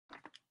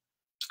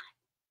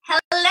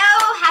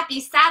Happy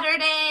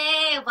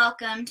Saturday!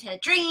 Welcome to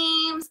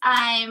Dreams.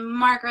 I'm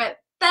Margaret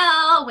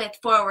Bell with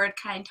Forward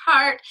Kind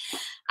Heart.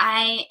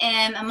 I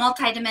am a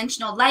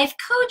multidimensional life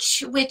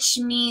coach, which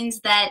means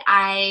that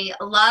I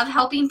love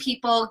helping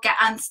people get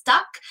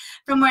unstuck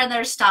from where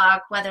they're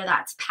stuck, whether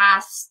that's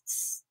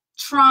past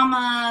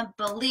trauma,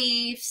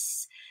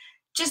 beliefs,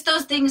 just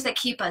those things that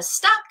keep us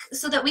stuck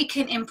so that we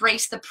can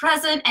embrace the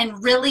present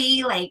and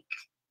really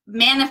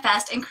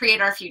manifest and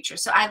create our future.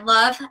 So I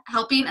love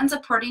helping and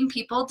supporting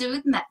people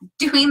doing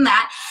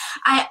that.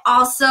 I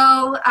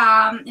also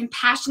am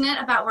passionate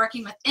about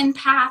working with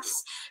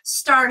empaths,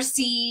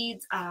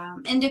 starseeds,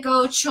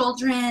 indigo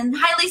children,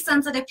 highly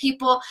sensitive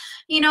people,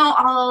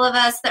 all of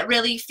us that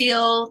really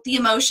feel the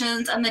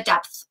emotions and the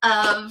depth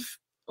of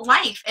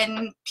life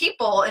and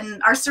people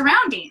and our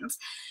surroundings.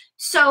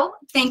 So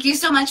thank you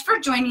so much for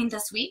joining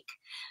this week.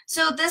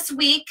 So this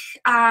week,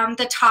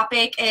 the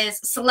topic is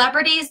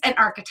celebrities and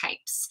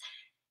archetypes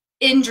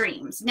in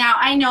dreams. Now,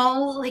 I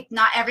know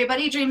not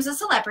everybody dreams of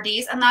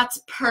celebrities, and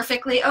that's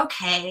perfectly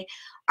okay.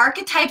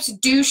 Archetypes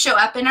do show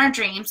up in our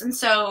dreams, and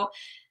so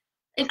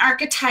an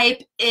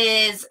archetype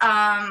is,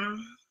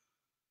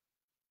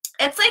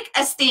 it's like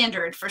a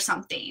standard for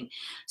something.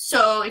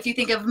 So if you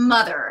think of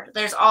mother,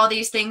 there's all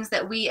these things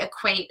that we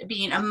equate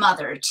being a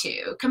mother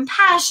to: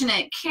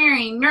 compassionate,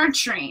 caring,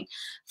 nurturing.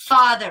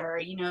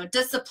 Father,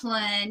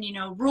 discipline,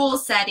 rule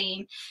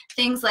setting,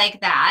 things like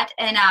that.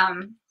 And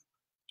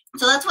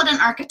so that's what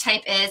an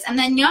archetype is. And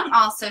then Jung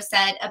also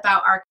said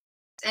about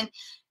archetypes, and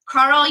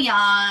Carl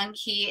Jung,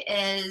 he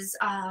is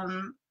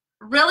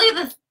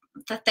really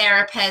the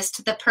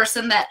therapist, the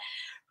person that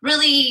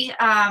really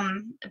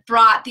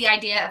brought the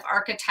idea of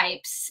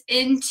archetypes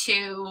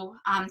into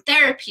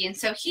therapy. And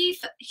so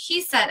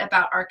he said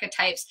about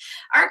archetypes,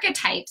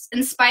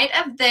 in spite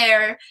of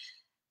their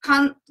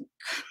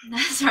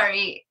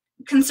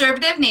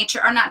conservative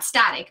nature, are not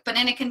static, but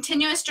in a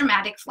continuous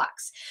dramatic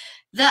flux.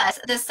 Thus,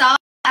 the self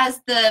as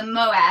the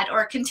moad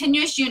or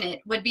continuous unit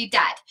would be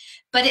dead,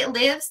 but it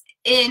lives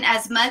in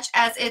as much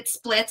as it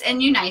splits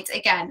and unites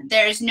again.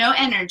 There is no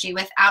energy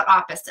without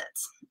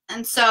opposites.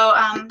 And so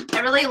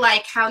I really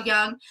like how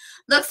Jung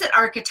looks at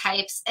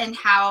archetypes and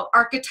how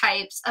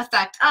archetypes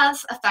affect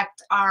us,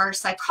 affect our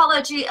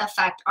psychology,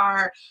 affect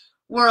our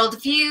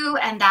worldview,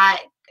 and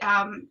that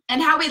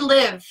and how we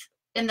live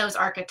in those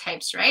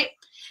archetypes, right?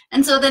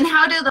 And so then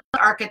how do the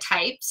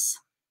archetypes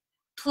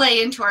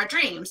play into our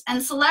dreams?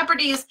 And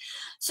celebrities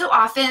so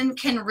often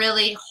can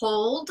really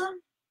hold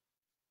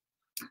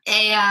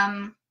a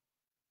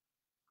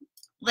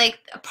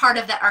part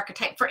of that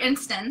archetype. For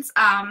instance,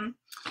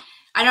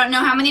 I don't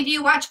know how many of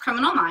you watch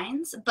Criminal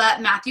Minds, but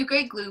Matthew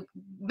Gray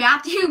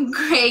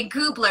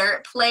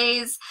Gubler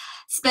plays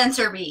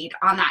Spencer Reed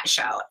on that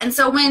show. And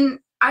so when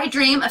I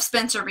dream of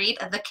Spencer Reed,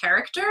 of the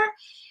character,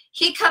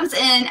 he comes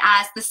in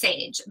as the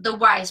sage, the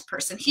wise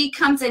person. He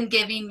comes in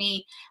giving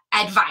me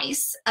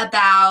advice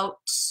about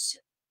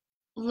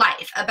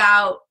life,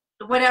 about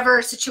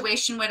whatever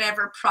situation,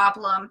 whatever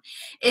problem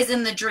is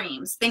in the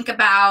dreams. Think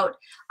about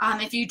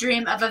if you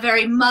dream of a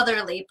very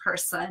motherly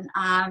person.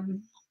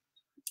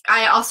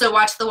 I also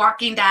watched The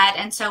Walking Dead,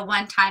 and so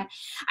one time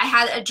I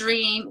had a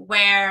dream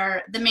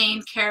where the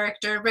main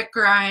character, Rick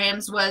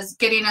Grimes, was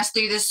getting us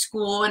through this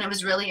school, and it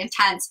was really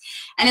intense.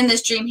 And in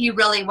this dream, he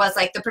really was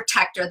like the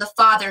protector, the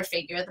father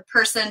figure, the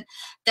person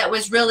that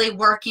was really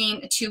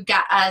working to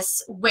get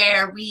us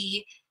where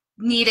we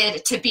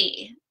needed to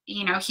be.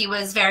 He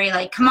was very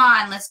like, come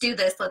on, let's do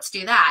this, let's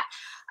do that.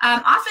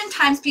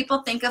 Oftentimes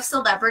people think of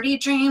celebrity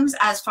dreams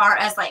as far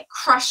as like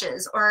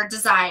crushes or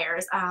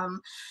desires.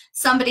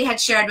 Somebody had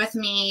shared with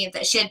me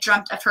that she had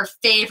dreamt of her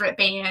favorite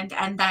band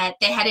and that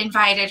they had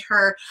invited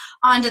her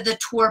onto the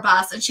tour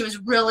bus, and she was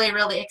really,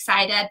 really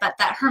excited, but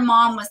that her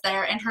mom was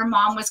there and her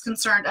mom was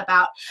concerned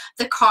about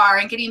the car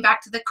and getting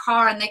back to the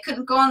car, and they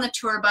couldn't go on the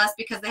tour bus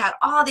because they had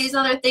all these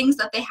other things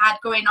that they had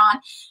going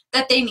on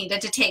that they needed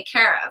to take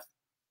care of.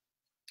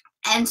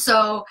 And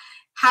so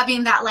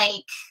having that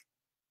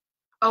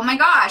oh my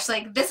gosh,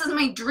 this is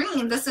my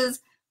dream. This is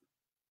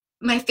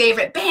my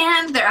favorite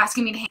band. They're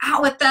asking me to hang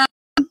out with them.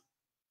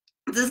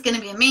 This is going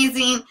to be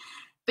amazing.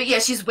 But yeah,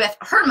 she's with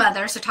her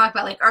mother. So talk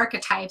about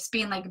archetypes,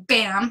 being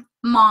bam,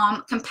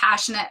 mom,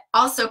 compassionate,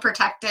 also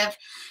protective,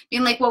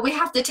 being well, we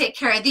have to take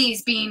care of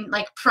these, being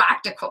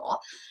practical.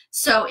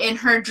 So in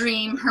her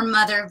dream, her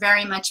mother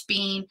very much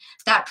being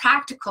that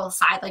practical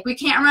side. We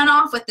can't run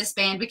off with this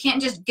band. We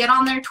can't just get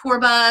on their tour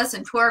bus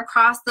and tour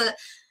across the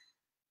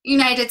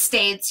United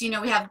States. We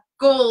have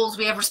goals,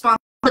 we have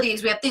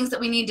responsibilities, we have things that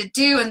we need to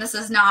do, and this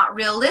is not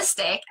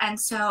realistic. And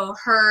so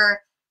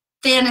her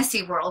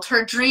fantasy world,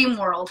 her dream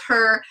world,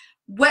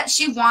 what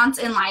she wants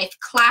in life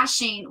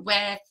clashing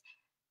with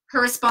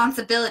her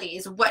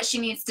responsibilities, what she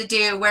needs to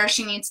do, where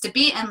she needs to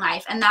be in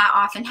life, and that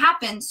often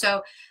happens.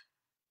 So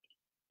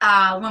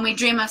when we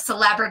dream of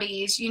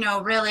celebrities,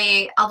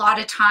 really a lot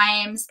of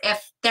times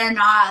if they're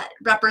not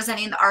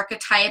representing the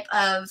archetype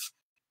of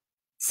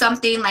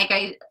something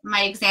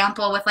my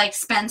example with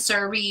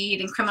Spencer Reed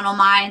and Criminal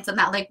Minds and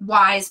that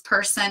wise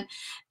person,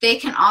 they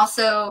can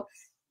also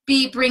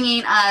be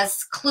bringing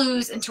us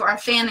clues into our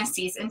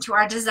fantasies, into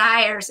our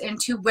desires,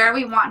 into where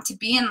we want to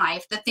be in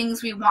life, the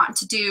things we want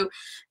to do,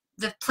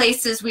 the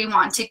places we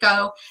want to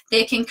go.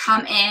 They can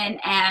come in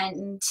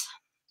and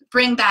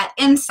bring that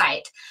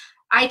insight.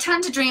 I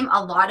tend to dream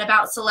a lot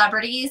about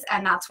celebrities,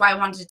 and that's why I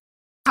wanted to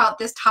talk about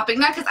this topic,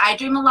 not because I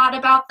dream a lot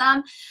about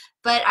them,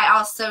 but I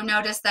also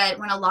notice that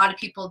when a lot of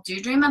people do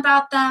dream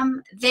about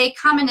them, they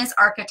come in as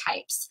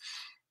archetypes.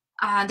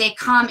 They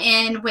come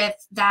in with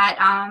that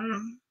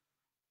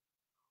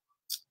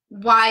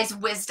wise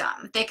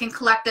wisdom. They can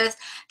collect us,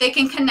 they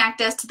can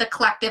connect us to the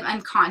collective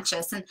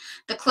unconscious. And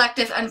the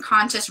collective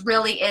unconscious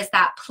really is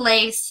that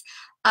place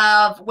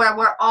of where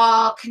we're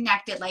all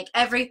connected, like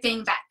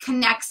everything that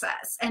connects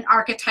us. And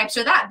archetypes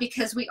are that,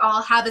 because we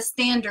all have a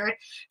standard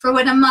for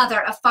what a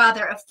mother, a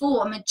father, a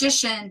fool, a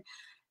magician,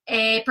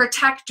 a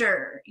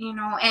protector, you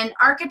know, and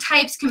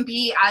archetypes can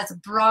be as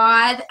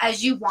broad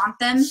as you want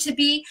them to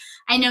be.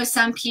 I know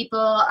some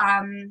people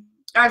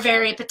are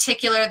very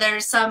particular.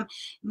 There's some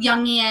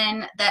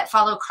Jungian that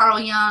follow Carl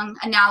Jung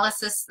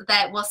analysis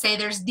that will say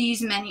there's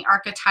these many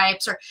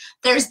archetypes, or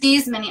there's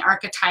these many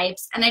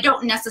archetypes. And I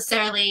don't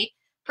necessarily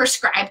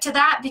prescribe to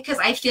that, because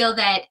I feel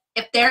that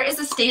if there is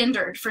a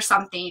standard for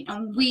something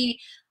and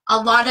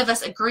a lot of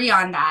us agree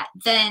on that,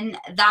 then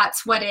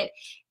that's what it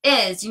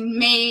is. You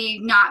may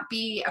not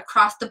be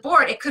across the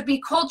board. It could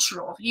be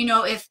cultural. You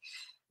know, if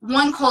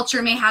one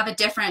culture may have a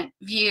different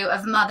view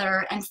of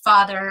mother and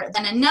father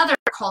than another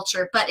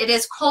culture, but it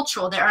is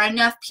cultural. There are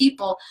enough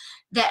people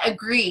that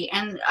agree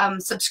and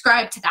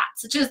subscribe to that.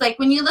 Such as like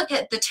when you look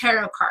at the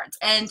tarot cards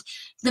and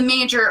the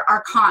major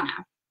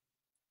arcana,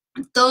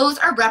 those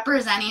are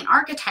representing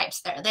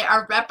archetypes there. They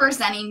are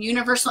representing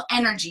universal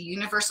energy,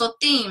 universal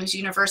themes,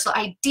 universal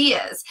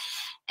ideas.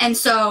 And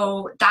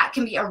so that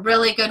can be a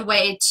really good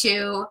way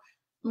to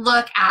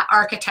look at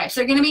archetypes.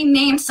 They're going to be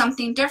named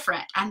something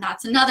different. And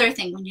that's another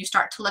thing when you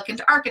start to look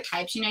into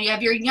archetypes. You know, you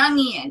have your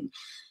Jungian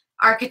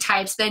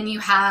archetypes, then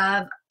you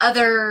have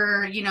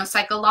other, you know,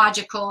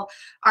 psychological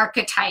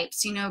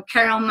archetypes. You know,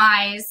 Carol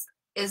Mize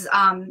is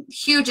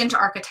huge into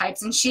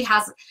archetypes, and she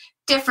has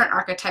different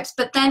archetypes.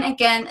 But then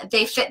again,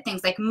 they fit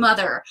things like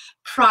mother,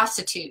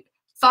 prostitute,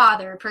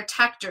 father,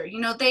 protector.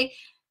 You know, they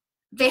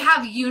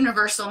have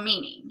universal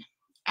meaning,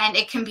 and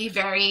it can be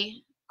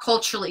very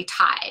culturally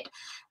tied.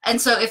 And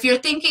so if you're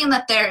thinking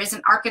that there is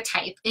an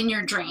archetype in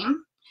your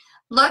dream,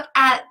 look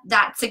at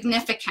that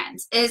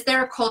significance. Is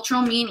there a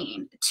cultural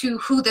meaning to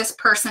who this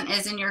person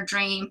is in your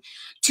dream,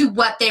 to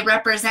what they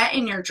represent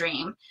in your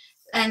dream?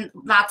 And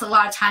that's a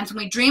lot of times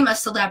when we dream of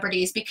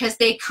celebrities, because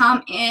they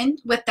come in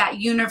with that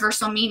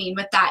universal meaning,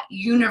 with that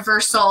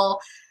universal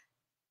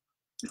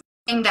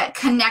thing that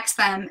connects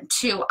them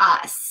to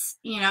us,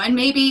 you know. And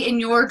maybe in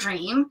your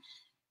dream,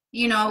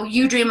 you know,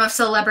 you dream of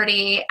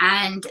celebrity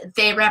and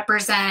they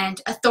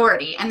represent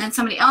authority, and then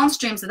somebody else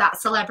dreams of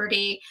that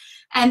celebrity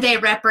and they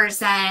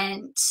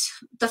represent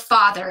the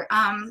father.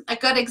 A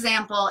good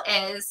example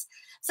is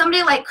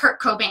somebody like Kurt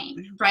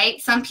Cobain,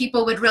 right? Some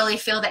people would really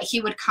feel that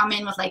he would come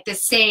in with like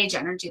this sage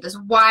energy, this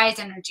wise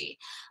energy.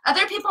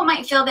 Other people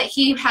might feel that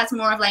he has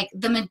more of like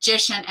the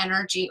magician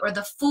energy or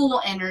the fool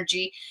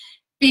energy,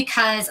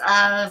 because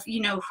of, you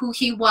know, who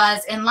he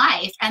was in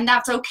life. And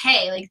that's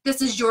okay. Like,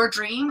 this is your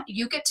dream.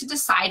 You get to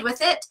decide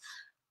with it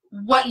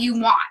what you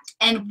want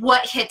and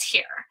what hits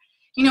here.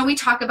 You know, we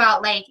talk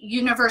about like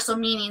universal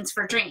meanings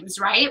for dreams,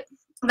 right?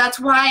 That's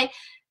why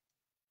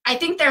I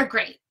think they're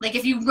great. Like,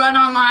 if you run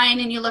online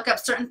and you look up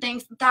certain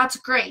things, that's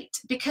great,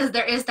 because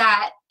there is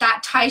that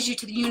ties you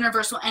to the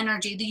universal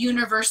energy, the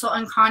universal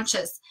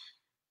unconscious.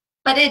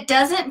 But it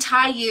doesn't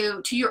tie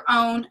you to your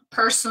own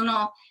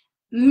personal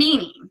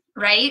meaning,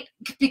 right?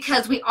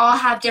 Because we all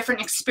have different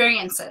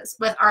experiences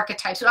with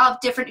archetypes. We all have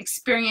different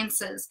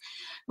experiences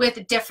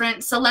with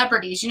different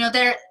celebrities. You know,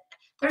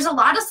 there's a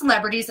lot of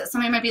celebrities that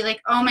somebody might be like,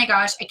 oh my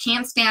gosh, I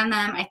can't stand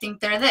them, I think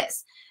they're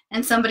this.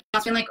 And somebody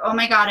else being like, oh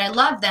my God, I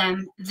love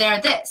them,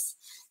 they're this.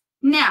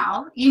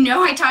 Now, you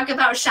know, I talk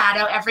about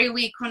shadow every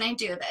week when I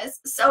do this.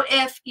 So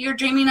if you're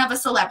dreaming of a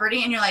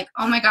celebrity and you're like,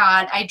 oh my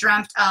God, I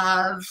dreamt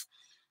of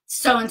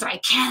so-and-so, I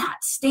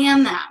cannot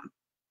stand them,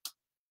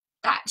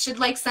 that should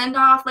like send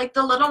off like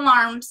the little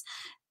alarms.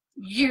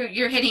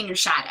 You're hitting your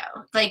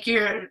shadow. Like,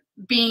 you're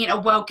being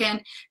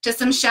awoken to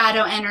some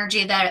shadow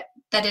energy that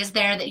is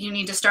there, that you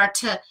need to start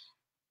to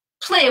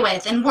play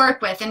with and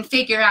work with and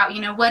figure out,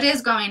 you know, what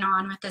is going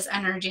on with this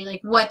energy.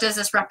 Like, what does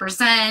this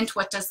represent?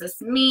 What does this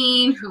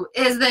mean? Who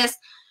is this?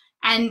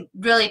 And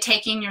really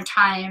taking your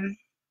time,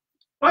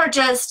 or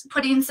just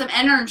putting some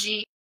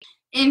energy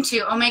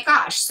into, oh my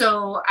gosh,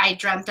 so I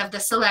dreamt of the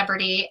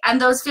celebrity, and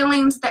those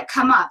feelings that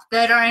come up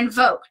that are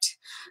invoked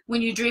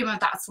when you dream of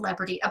that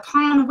celebrity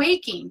upon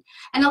waking.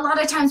 And a lot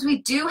of times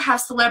we do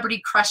have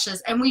celebrity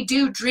crushes, and we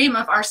do dream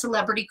of our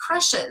celebrity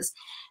crushes.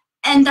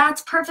 And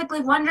that's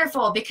perfectly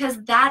wonderful,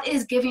 because that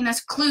is giving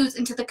us clues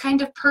into the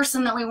kind of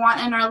person that we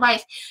want in our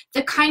life,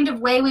 the kind of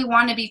way we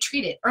want to be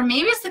treated. Or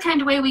maybe it's the kind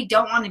of way we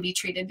don't want to be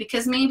treated,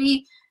 because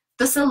maybe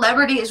the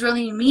celebrity is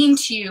really mean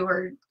to you,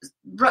 or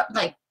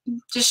like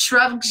just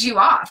shrugs you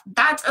off.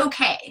 That's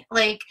okay.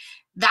 Like,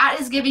 That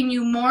is giving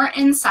you more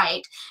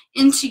insight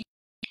into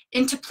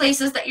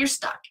places that you're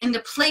stuck, into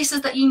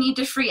places that you need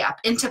to free up,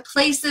 into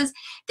places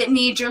that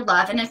need your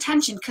love and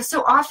attention. Because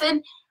so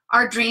often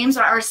our dreams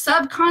are our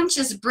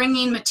subconscious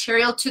bringing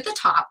material to the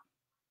top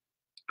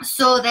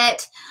so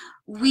that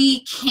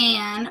we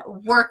can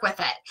work with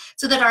it,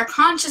 so that our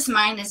conscious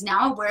mind is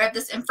now aware of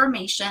this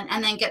information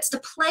and then gets to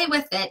play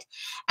with it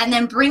and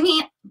then bring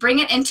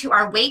it into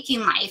our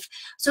waking life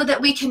so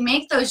that we can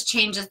make those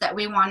changes that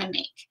we want to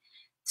make,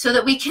 so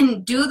that we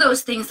can do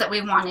those things that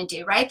we want to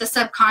do, right? The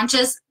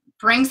subconscious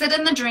brings it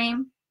in the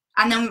dream,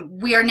 and then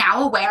we are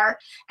now aware,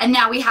 and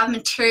now we have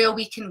material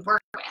we can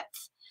work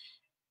with.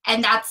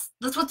 And that's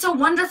what's so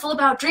wonderful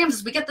about dreams,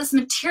 is we get this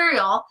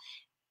material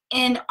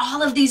in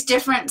all of these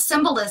different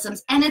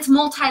symbolisms, and it's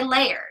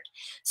multi-layered.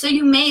 So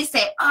you may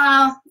say,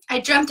 oh, I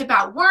dreamt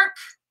about work,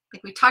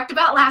 like we talked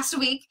about last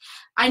week.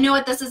 I know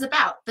what this is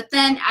about. But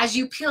then as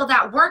you peel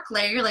that work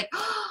layer, you're like,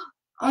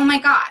 oh my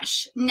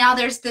gosh, now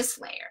there's this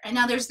layer, and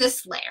now there's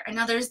this layer, and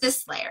now there's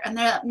this layer, and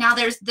now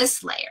there's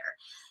this layer.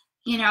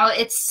 You know,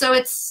 it's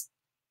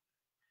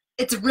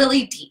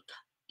really deep.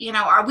 You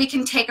know, or we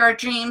can take our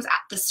dreams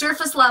at the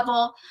surface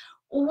level,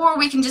 or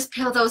we can just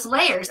peel those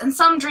layers. And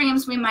some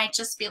dreams we might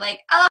just be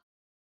like, oh,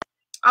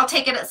 I'll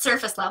take it at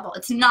surface level.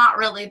 It's not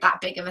really that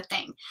big of a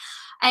thing.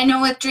 I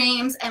know with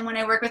dreams, and when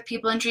I work with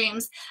people in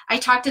dreams, I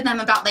talk to them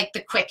about like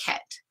the quick hit.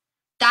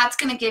 That's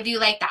going to give you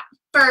like that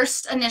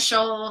first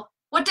initial,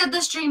 what did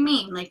this dream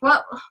mean? Like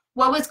what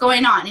was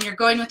going on? And you're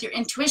going with your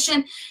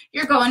intuition,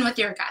 you're going with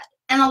your gut.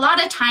 And a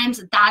lot of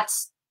times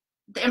that's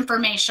the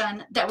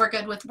information that we're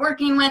good with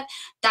working with.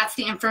 That's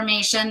the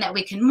information that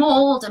we can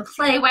mold and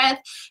play with,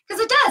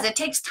 because it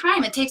takes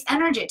time, it takes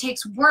energy, it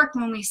takes work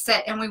when we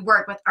sit and we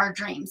work with our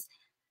dreams.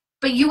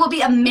 But you will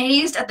be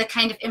amazed at the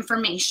kind of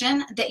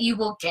information that you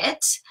will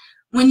get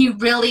when you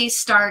really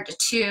start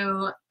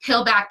to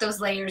peel back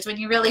those layers, when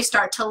you really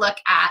start to look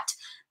at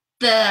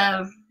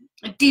the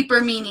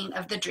deeper meaning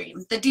of the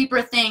dream, the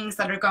deeper things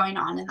that are going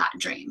on in that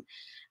dream.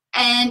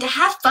 And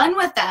have fun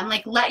with them.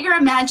 Like, let your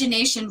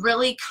imagination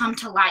really come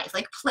to life.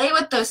 Like, play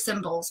with those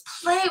symbols.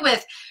 Play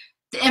with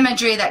the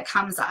imagery that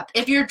comes up.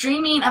 If you're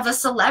dreaming of a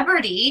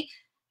celebrity,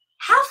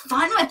 have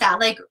fun with that.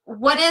 Like,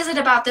 what is it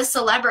about this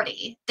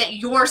celebrity that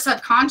your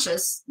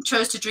subconscious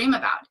chose to dream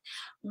about?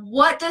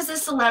 What does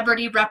this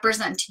celebrity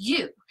represent to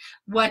you?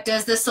 What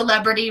does this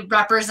celebrity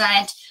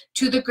represent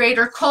to the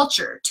greater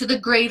culture, to the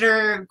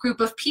greater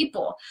group of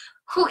people?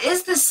 Who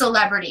is this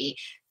celebrity?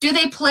 Do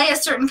they play a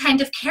certain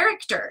kind of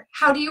character?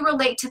 How do you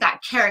relate to that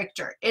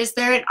character? Is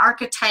there an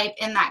archetype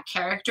in that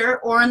character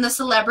or in the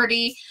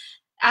celebrity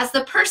as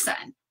the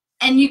person?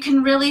 And you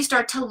can really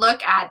start to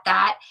look at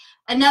that.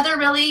 Another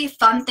really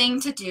fun thing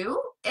to do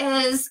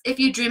is if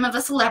you dream of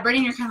a celebrity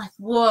and you're kind of like,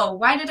 whoa,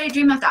 why did I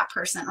dream of that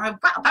person? Or,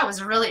 wow, that was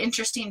a really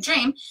interesting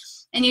dream.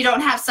 And you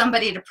don't have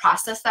somebody to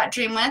process that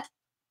dream with.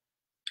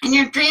 In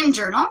your dream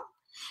journal,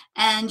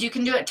 and you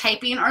can do it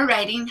typing or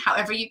writing,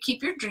 however you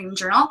keep your dream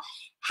journal,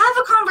 have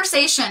a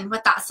conversation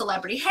with that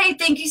celebrity. Hey,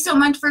 thank you so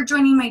much for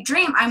joining my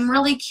dream. I'm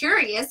really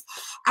curious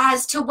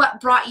as to what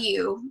brought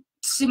you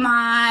to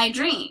my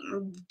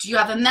dream. Do you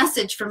have a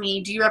message for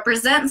me? Do you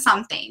represent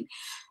something?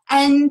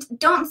 And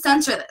don't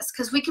censor this,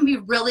 because we can be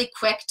really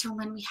quick to,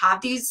 when we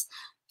have these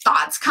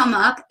thoughts come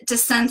up, to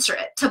censor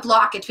it, to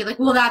block it, to be like,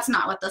 well, that's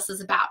not what this is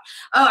about.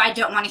 Oh, I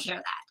don't want to hear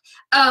that.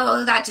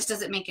 Oh, that just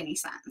doesn't make any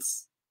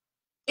sense.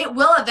 It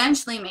will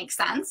eventually make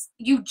sense.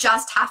 You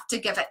just have to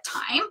give it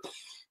time.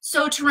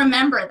 So to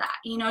remember that,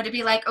 you know, to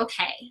be like,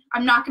 okay,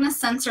 I'm not going to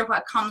censor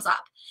what comes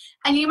up.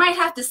 And you might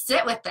have to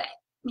sit with it,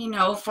 you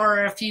know,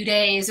 for a few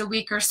days, a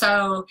week or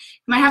so.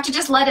 You might have to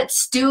just let it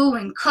stew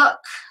and cook.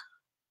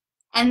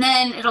 And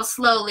then it'll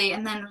slowly,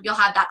 and then you'll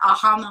have that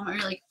aha moment where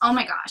you're like, oh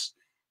my gosh,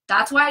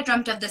 that's why I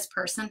dreamt of this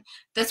person.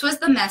 This was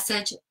the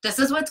message. This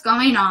is what's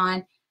going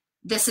on.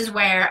 This is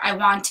where I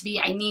want to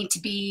be. I need to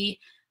be,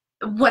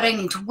 what I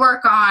need to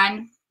work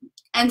on.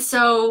 And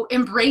so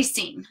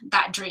embracing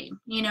that dream,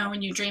 you know,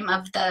 when you dream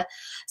of the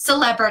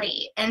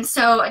celebrity. And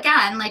so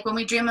again, like when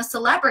we dream of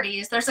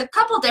celebrities, there's a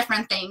couple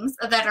different things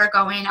that are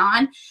going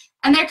on,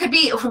 and there could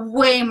be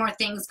way more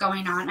things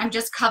going on. I'm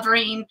just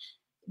covering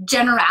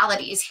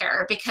generalities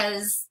here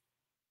because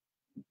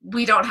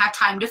we don't have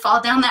time to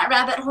fall down that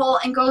rabbit hole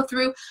and go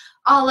through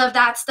all of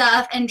that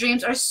stuff. And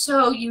dreams are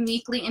so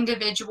uniquely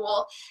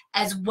individual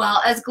as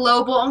well as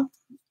global.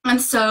 And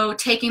so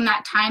taking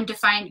that time to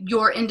find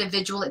your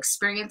individual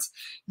experience,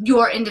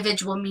 your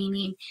individual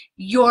meaning,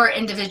 your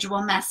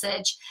individual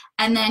message,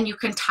 and then you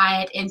can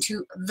tie it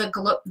into the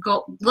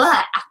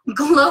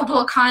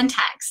global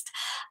context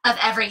of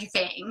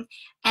everything,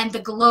 and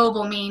the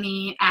global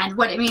meaning and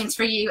what it means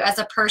for you as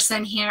a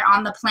person here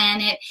on the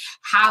planet,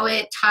 how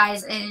it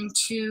ties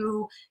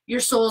into your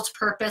soul's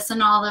purpose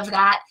and all of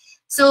that.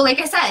 So like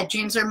I said,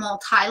 dreams are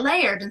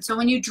multi-layered. And so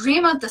when you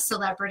dream of the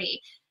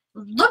celebrity,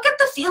 look at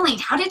the feeling.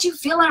 How did you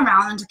feel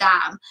around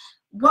them?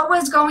 What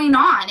was going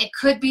on? It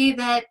could be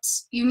that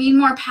you need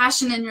more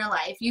passion in your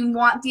life. You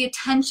want the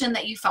attention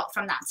that you felt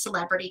from that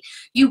celebrity.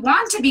 You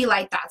want to be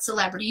like that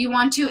celebrity. You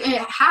want to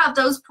have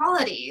those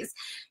qualities.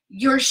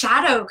 your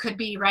shadow could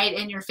be right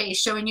in your face,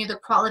 showing you the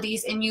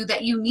qualities in you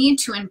that you need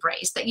to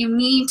embrace, that you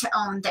need to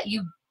own, that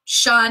you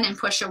shun and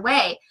push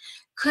away.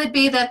 Could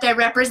be that they're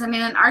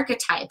representing an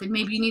archetype, and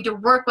maybe you need to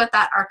work with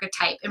that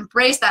archetype,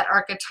 embrace that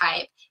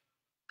archetype,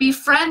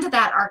 befriend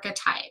that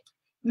archetype.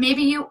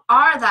 Maybe you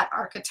are that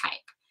archetype,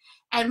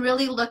 and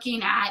really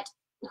looking at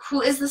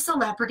who is the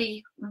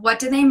celebrity, what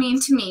do they mean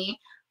to me,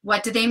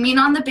 what do they mean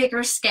on the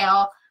bigger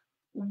scale,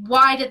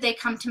 why did they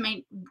come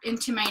to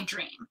into my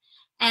dream,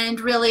 and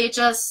really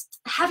just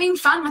having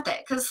fun with it,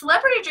 because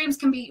celebrity dreams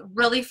can be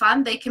really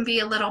fun. They can be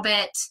a little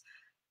bit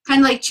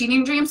kind of like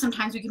cheating dreams.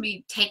 Sometimes we can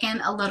be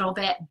taken a little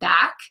bit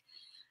back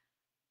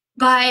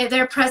by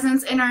their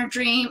presence in our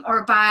dream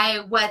or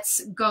by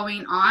what's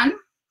going on.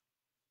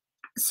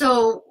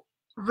 So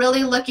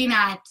really looking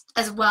at,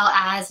 as well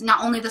as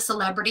not only the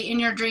celebrity in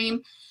your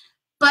dream,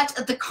 but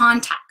the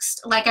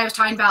context. Like I was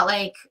talking about,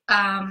 like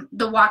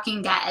The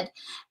Walking Dead,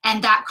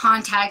 and that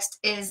context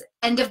is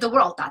end of the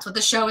world. That's what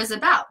the show is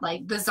about,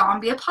 like the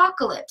zombie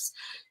apocalypse.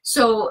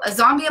 So a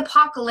zombie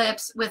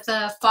apocalypse with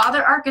a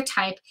father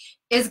archetype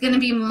is going to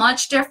be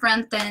much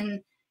different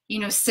than, you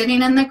know,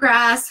 sitting in the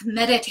grass,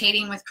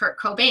 meditating with Kurt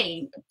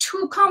Cobain.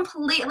 Two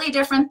completely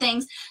different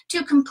things,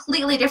 two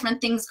completely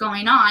different things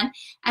going on,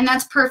 and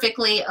that's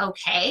perfectly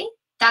okay.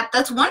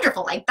 That's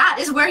wonderful. Like, that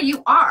is where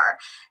you are.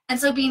 And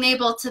so being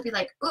able to be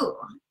like, ooh,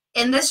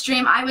 in this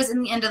dream, I was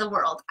in the end of the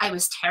world. I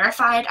was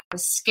terrified. I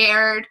was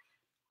scared.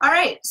 All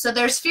right, so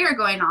there's fear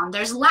going on.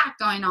 There's lack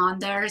going on.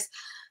 There's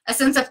a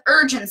sense of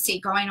urgency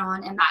going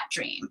on in that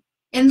dream.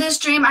 In this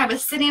dream, I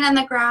was sitting in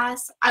the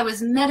grass. I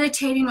was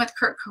meditating with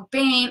Kurt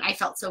Cobain. I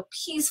felt so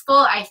peaceful.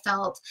 I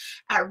felt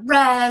at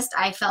rest.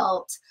 I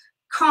felt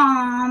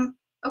calm.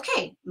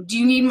 Okay, do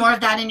you need more of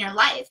that in your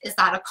life? Is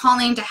that a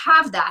calling to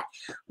have that?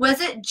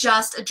 Was it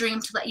just a dream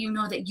to let you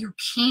know that you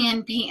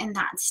can be in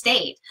that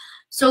state?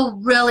 So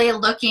really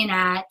looking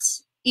at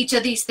each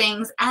of these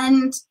things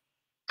and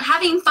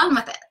having fun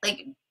with it.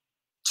 Like,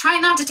 try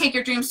not to take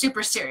your dreams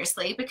super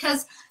seriously,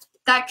 because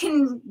that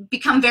can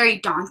become very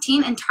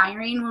daunting and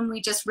tiring when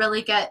we just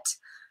really get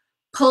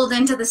pulled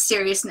into the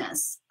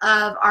seriousness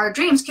of our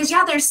dreams. Because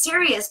yeah, they're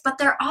serious, but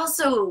they're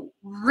also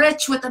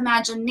rich with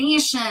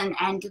imagination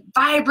and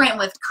vibrant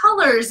with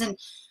colors and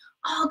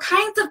all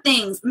kinds of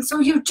things. And so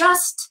you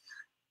just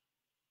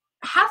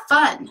have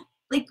fun.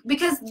 Like,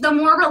 because the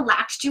more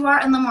relaxed you are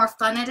and the more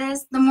fun it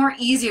is, the more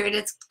easier it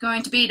is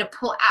going to be to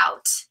pull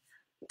out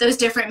those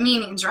different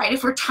meanings, right?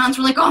 If we're tons,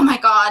 we're like, oh my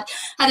God,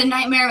 I had a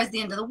nightmare, it was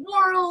the end of the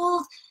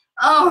world.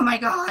 Oh my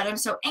God, I'm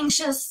so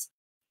anxious.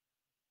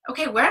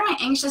 Okay, where am I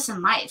anxious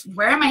in life?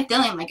 Where am I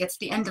feeling like it's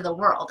the end of the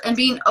world? And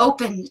being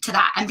open to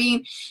that and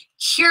being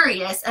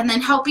curious, and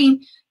then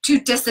helping to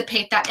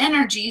dissipate that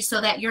energy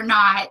so that you're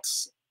not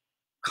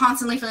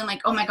constantly feeling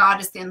like, oh my God,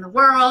 it's the end of the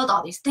world,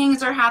 all these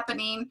things are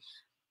happening.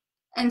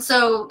 And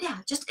so, yeah,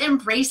 just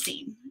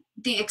embracing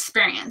the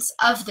experience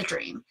of the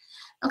dream.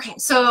 Okay,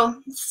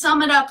 so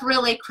sum it up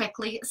really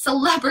quickly.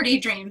 Celebrity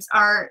dreams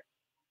are,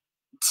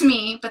 to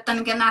me, but then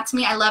again, that's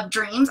me. I love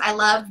dreams. I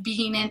love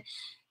being in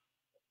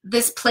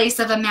this place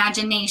of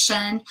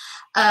imagination,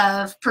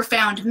 of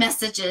profound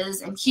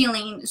messages and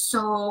healing.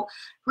 So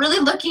really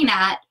looking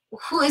at,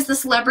 who is the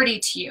celebrity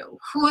to you?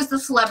 Who is the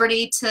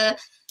celebrity to,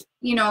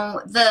 you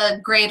know, the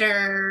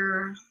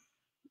greater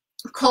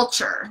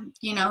culture?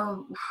 You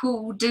know,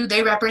 who do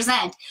they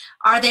represent?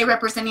 Are they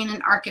representing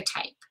an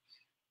archetype?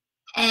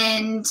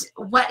 And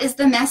what is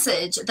the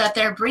message that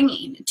they're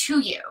bringing to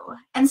you?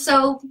 And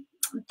so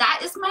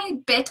that is my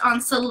bit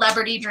on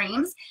celebrity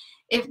dreams.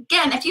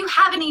 If you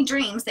have any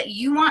dreams that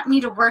you want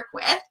me to work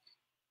with,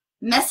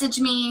 message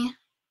me,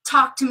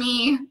 talk to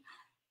me,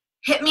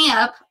 hit me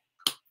up.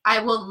 I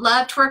will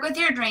love to work with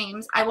your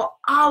dreams. I will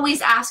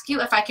always ask you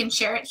if I can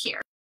share it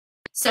here.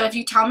 So if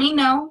you tell me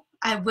no,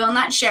 I will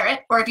not share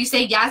it. Or if you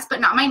say yes,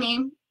 but not my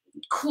name,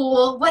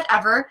 cool,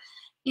 whatever.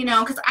 You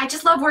know, because I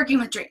just love working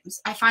with dreams.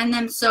 I find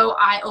them so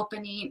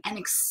eye-opening and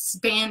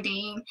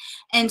expanding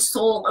and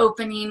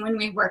soul-opening when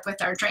we work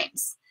with our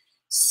dreams.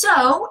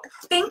 So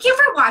thank you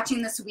for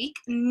watching this week.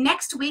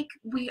 Next week,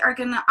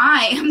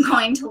 I am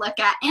going to look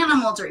at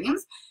animal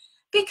dreams,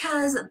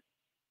 because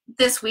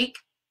this week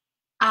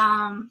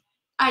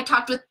I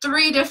talked with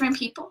 3 different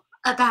people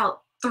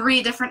about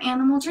 3 different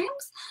animal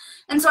dreams.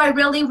 And so I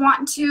really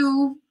want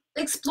to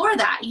explore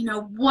that. You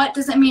know, what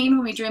does it mean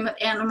when we dream of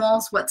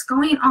animals? What's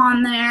going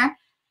on there?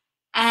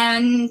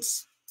 And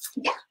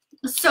yeah,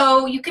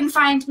 so you can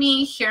find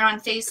me here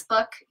on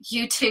Facebook,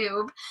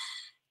 YouTube,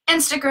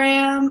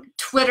 Instagram,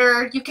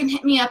 Twitter. You can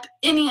hit me up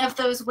any of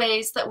those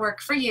ways that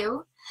work for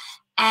you.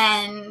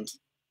 And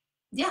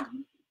yeah,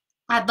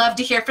 I'd love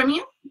to hear from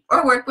you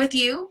or work with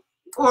you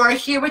or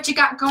hear what you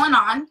got going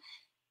on.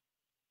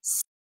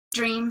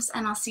 Dreams,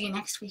 and I'll see you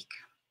next week.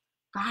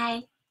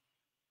 Bye.